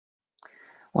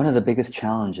One of the biggest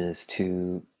challenges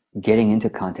to getting into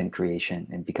content creation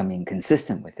and becoming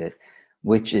consistent with it,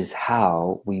 which is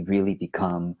how we really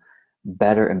become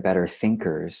better and better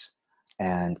thinkers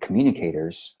and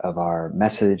communicators of our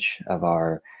message, of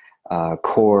our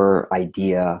core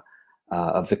idea,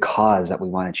 of the cause that we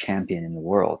want to champion in the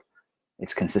world.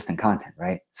 It's consistent content,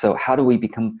 right? So how do we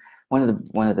become one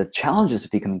of the challenges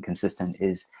of becoming consistent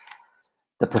is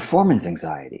the performance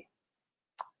anxiety.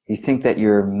 You think that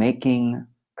you're making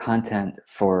content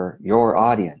for your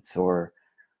audience or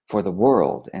for the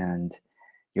world, and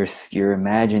you're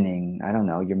imagining, I don't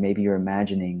know, you're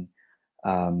imagining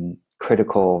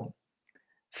critical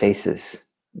faces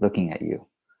looking at you,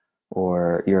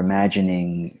 or you're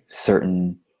imagining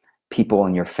certain people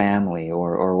in your family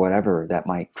or whatever that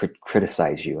might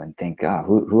criticize you and think, oh,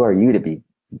 who are you to be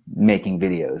making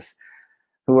videos?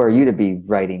 Who are you to be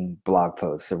writing blog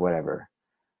posts or whatever?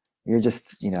 You're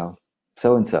just,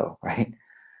 so and so, right?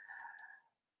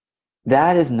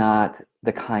 That is not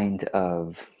the kind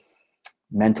of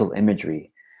mental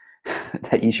imagery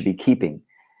that you should be keeping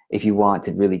if you want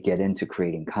to really get into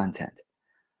creating content.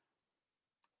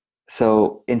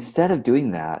 So instead of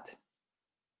doing that,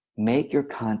 make your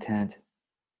content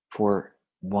for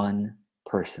one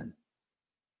person.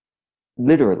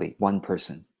 Literally one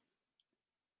person.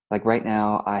 Like right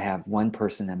now, I have one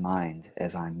person in mind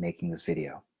as I'm making this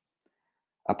video.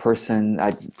 A person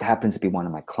happens to be one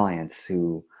of my clients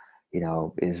who,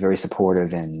 is very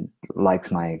supportive and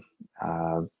likes my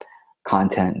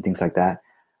content and things like that.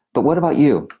 But what about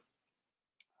you?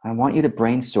 I want you to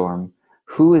brainstorm,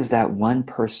 who is that one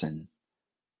person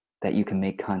that you can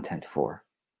make content for?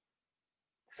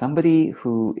 Somebody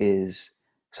who is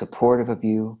supportive of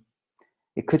you.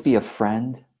 It could be a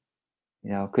friend,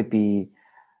 it could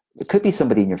be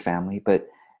somebody in your family, but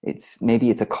maybe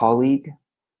it's a colleague,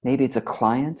 maybe it's a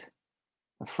client,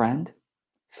 a friend,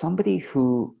 somebody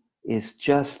who is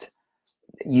just,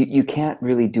 you can't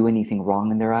really do anything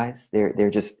wrong in their eyes. They're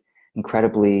just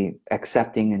incredibly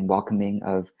accepting and welcoming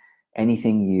of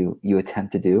anything you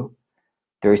attempt to do.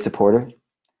 Very supportive,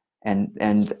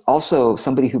 and also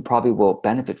somebody who probably will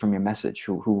benefit from your message,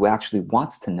 who actually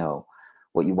wants to know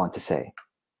what you want to say.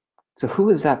 So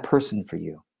who is that person for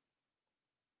you?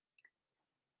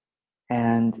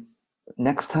 And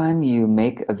next time you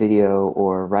make a video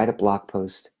or write a blog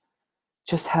post,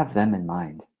 just have them in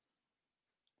mind.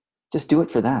 Just do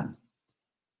it for them.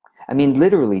 I mean,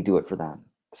 literally do it for them.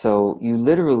 So you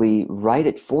literally write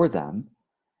it for them,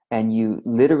 and you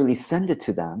literally send it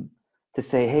to them to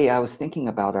say, hey, I was thinking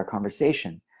about our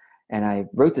conversation and I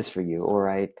wrote this for you, or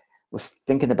I was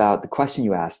thinking about the question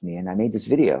you asked me and I made this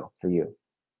video for you.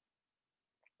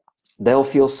 They'll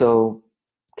feel so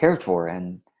cared for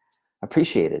and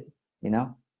appreciated,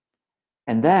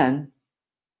 And then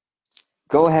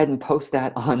go ahead and post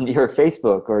that on your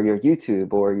Facebook or your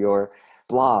YouTube or your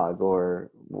blog or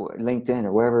LinkedIn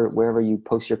or wherever you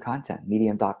post your content,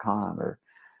 medium.com or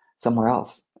somewhere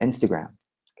else, Instagram,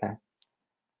 okay?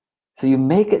 So you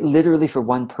make it literally for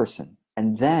one person,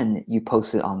 and then you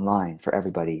post it online for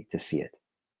everybody to see it.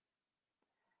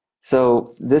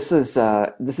 So this is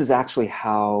actually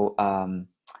how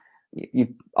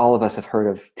all of us have heard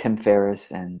of Tim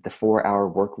Ferriss and the 4-Hour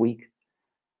Work Week.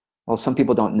 Well, some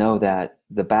people don't know that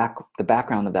the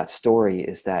background of that story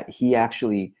is that he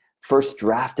actually first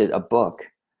drafted a book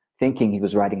thinking he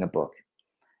was writing a book.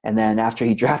 And then after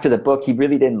he drafted the book, he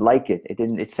really didn't like it.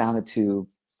 It sounded too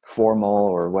formal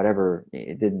or whatever.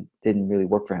 It didn't really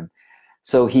work for him.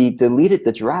 So he deleted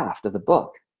the draft of the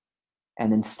book.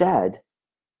 And instead,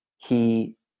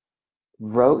 he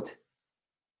wrote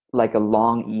like a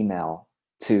long email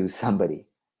to somebody,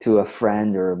 to a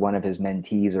friend or one of his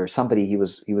mentees or somebody he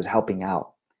was helping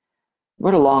out.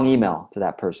 Wrote a long email to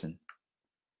that person.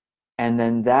 And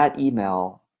then that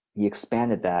email, he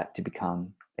expanded that to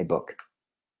become a book.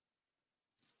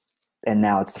 And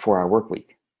now it's the 4-Hour Work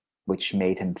Week, which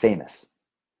made him famous.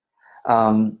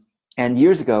 And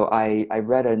years ago, I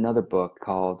read another book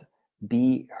called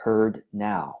Be Heard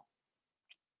Now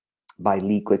by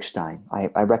Lee Glickstein.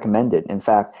 I recommend it. In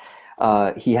fact,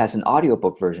 he has an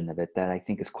audiobook version of it that I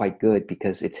think is quite good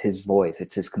because it's his voice.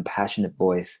 It's his compassionate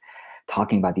voice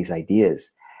talking about these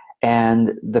ideas.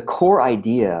 And the core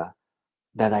idea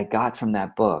that I got from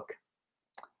that book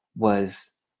was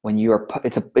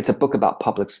it's a book about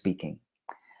public speaking.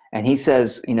 And he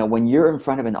says, when you're in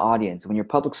front of an audience, when you're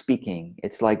public speaking,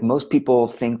 it's like most people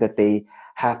think that they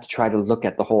have to try to look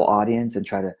at the whole audience and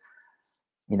try to,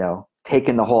 take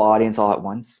in the whole audience all at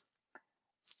once.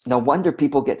 No wonder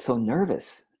people get so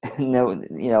nervous,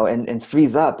 and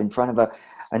freeze up in front of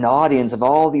an audience of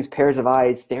all these pairs of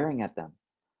eyes staring at them.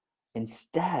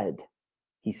 Instead,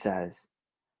 he says,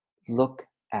 look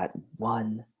at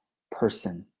one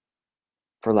person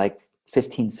for like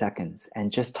 15 seconds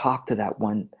and just talk to that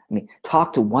one.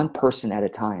 Talk to one person at a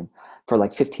time for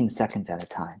like 15 seconds at a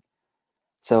time.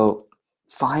 So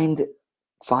find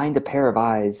a pair of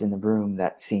eyes in the room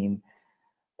that seem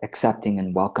accepting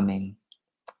and welcoming,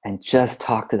 and just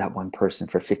talk to that one person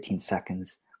for 15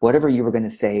 seconds. Whatever you were going to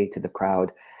say to the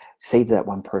crowd, say to that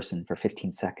one person for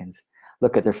 15 seconds.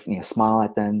 Look at their, smile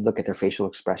at them, look at their facial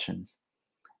expressions.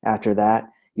 After that,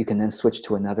 you can then switch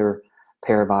to another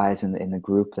pair of eyes in the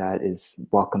group that is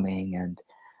welcoming,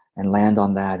 and land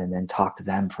on that, and then talk to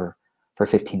them for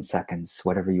 15 seconds,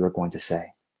 whatever you were going to say.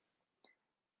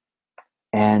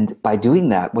 And by doing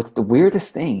that, what's the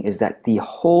weirdest thing is that the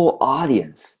whole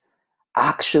audience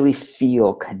actually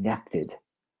feel connected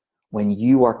when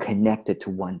you are connected to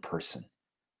one person.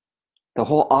 The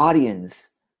whole audience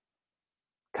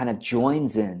kind of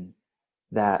joins in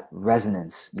that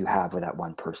resonance you have with that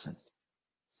one person.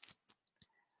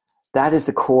 That is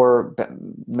the core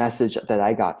message that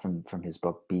I got from his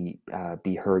book, Be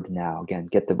Heard Now. Again,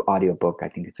 get the audio book. I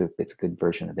think it's a good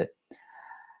version of it.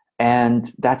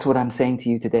 And that's what I'm saying to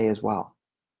you today as well.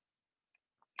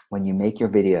 When you make your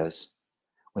videos,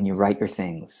 when you write your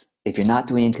things, if you're not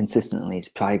doing it consistently, it's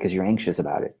probably because you're anxious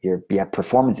about it. You have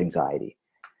performance anxiety.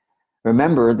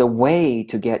 Remember, the way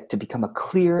to become a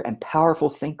clear and powerful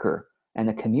thinker and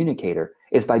a communicator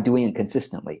is by doing it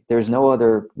consistently. There's no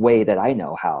other way that I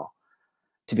know how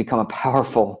to become a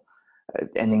powerful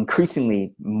and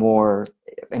increasingly more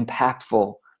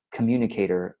impactful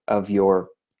communicator of your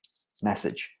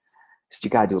message. So you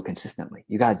got to do it consistently.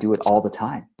 You got to do it all the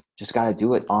time. Just got to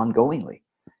do it ongoingly.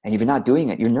 And if you're not doing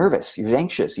it, you're nervous, you're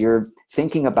anxious, you're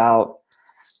thinking about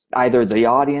either the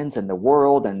audience and the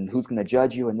world and who's going to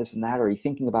judge you and this and that, or you're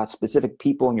thinking about specific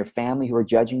people in your family who are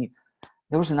judging you.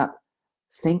 Those are not.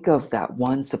 Think of that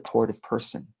one supportive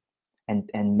person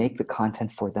and make the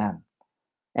content for them.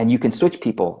 And you can switch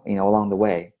people, along the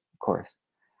way, of course.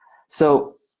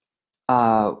 So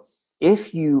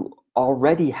if you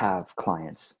already have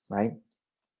clients, right?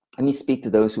 Let me speak to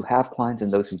those who have clients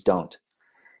and those who don't.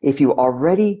 If you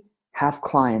already have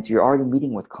clients, you're already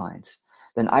meeting with clients,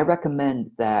 then I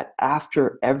recommend that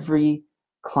after every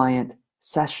client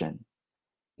session,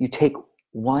 you take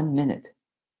 1 minute.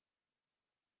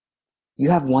 You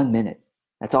have 1 minute.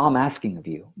 That's all I'm asking of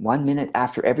you. 1 minute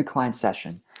after every client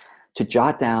session to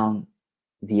jot down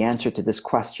the answer to this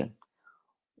question.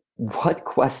 What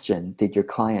question did your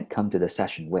client come to the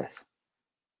session with?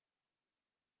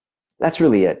 That's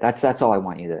really it. That's all I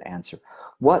want you to answer.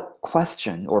 What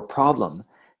question or problem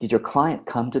did your client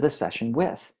come to the session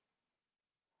with?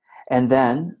 And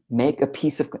then make a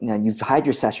piece of, you've had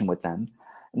your session with them,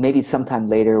 maybe sometime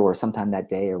later or sometime that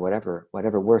day or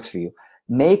whatever works for you.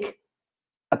 Make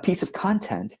a piece of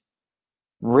content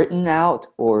written out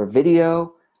or a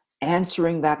video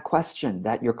answering that question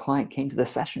that your client came to the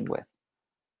session with.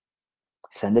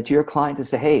 Send it to your client and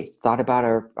say, hey, thought about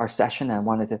our session and I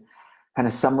wanted to kind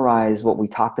of summarize what we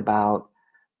talked about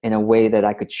in a way that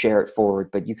I could share it forward,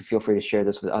 but you can feel free to share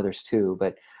this with others too.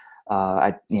 But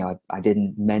I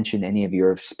didn't mention any of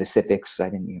your specifics. I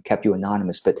didn't kept you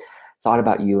anonymous, but thought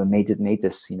about you and made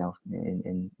this,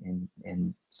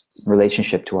 in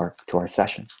relationship to our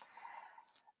session.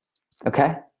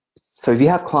 Okay, so if you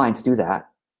have clients, do that.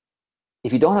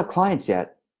 If you don't have clients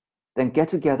yet, then get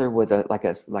together with like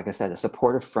I said, a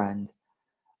supportive friend,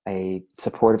 a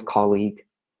supportive colleague,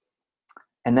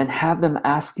 and then have them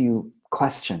ask you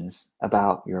questions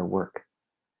about your work.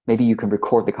 Maybe you can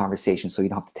record the conversation so you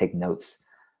don't have to take notes,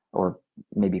 or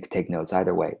maybe you could take notes,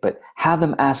 either way, but have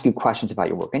them ask you questions about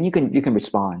your work. And you can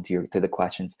respond to the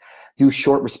questions. Do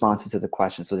short responses to the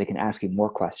questions so they can ask you more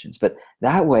questions. But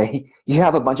that way you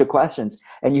have a bunch of questions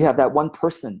and you have that one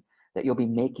person that you'll be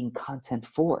making content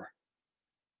for.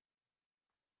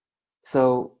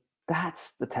 So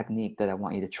that's the technique that I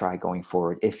want you to try going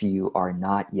forward if you are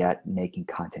not yet making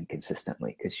content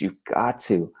consistently, because you've got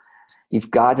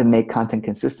to make content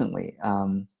consistently.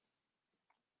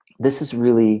 This is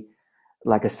really,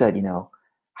 like I said,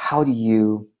 how do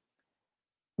you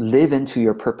live into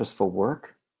your purposeful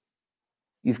work?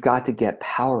 You've got to get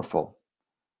powerful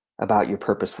about your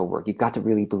purposeful work. You've got to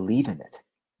really believe in it,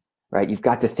 right? You've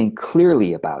got to think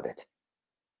clearly about it.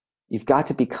 You've got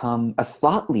to become a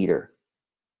thought leader.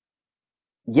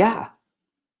 Yeah.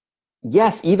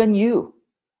 Yes, even you.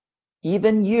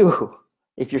 Even you.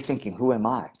 If you're thinking, who am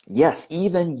I? Yes,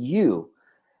 even you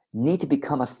need to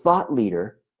become a thought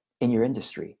leader in your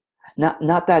industry.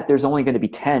 Not that there's only going to be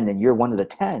 10 and you're one of the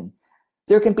 10.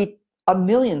 There can be 1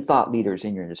 million thought leaders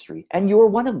in your industry and you're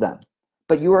one of them.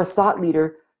 But you are a thought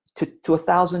leader to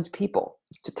 1,000 people,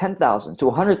 to 10,000, to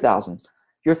 100,000.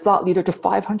 You're a thought leader to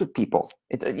 500 people.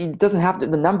 It doesn't have to,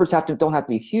 the numbers don't have to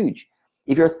be huge.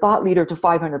 If you're a thought leader to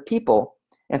 500 people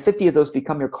and 50 of those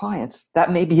become your clients,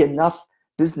 that may be enough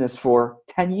business for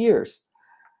 10 years,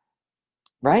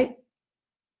 right?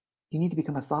 You need to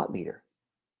become a thought leader.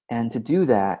 And to do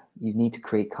that, you need to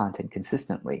create content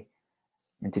consistently.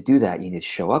 And to do that, you need to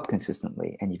show up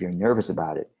consistently. And if you're nervous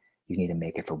about it, you need to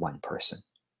make it for one person.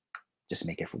 Just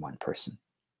make it for one person.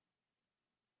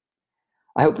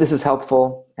 I hope this is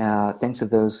helpful. Thanks to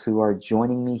those who are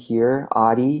joining me here,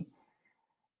 Adi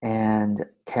and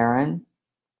Karen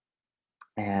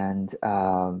and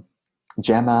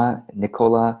Gemma,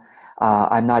 Nicola.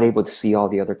 I'm not able to see all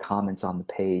the other comments on the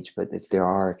page, but if there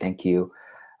are, thank you.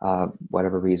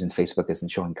 Whatever reason, Facebook isn't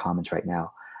showing comments right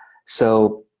now.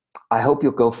 So I hope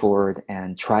you'll go forward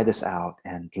and try this out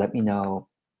and let me know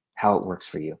how it works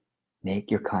for you.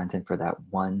 Make your content for that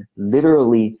one,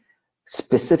 literally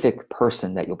specific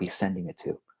person that you'll be sending it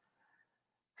to.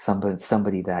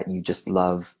 Somebody that you just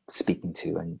love speaking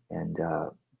to and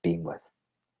being with.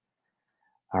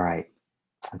 All right.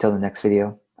 Until the next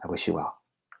video, I wish you well.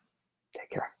 Take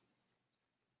care.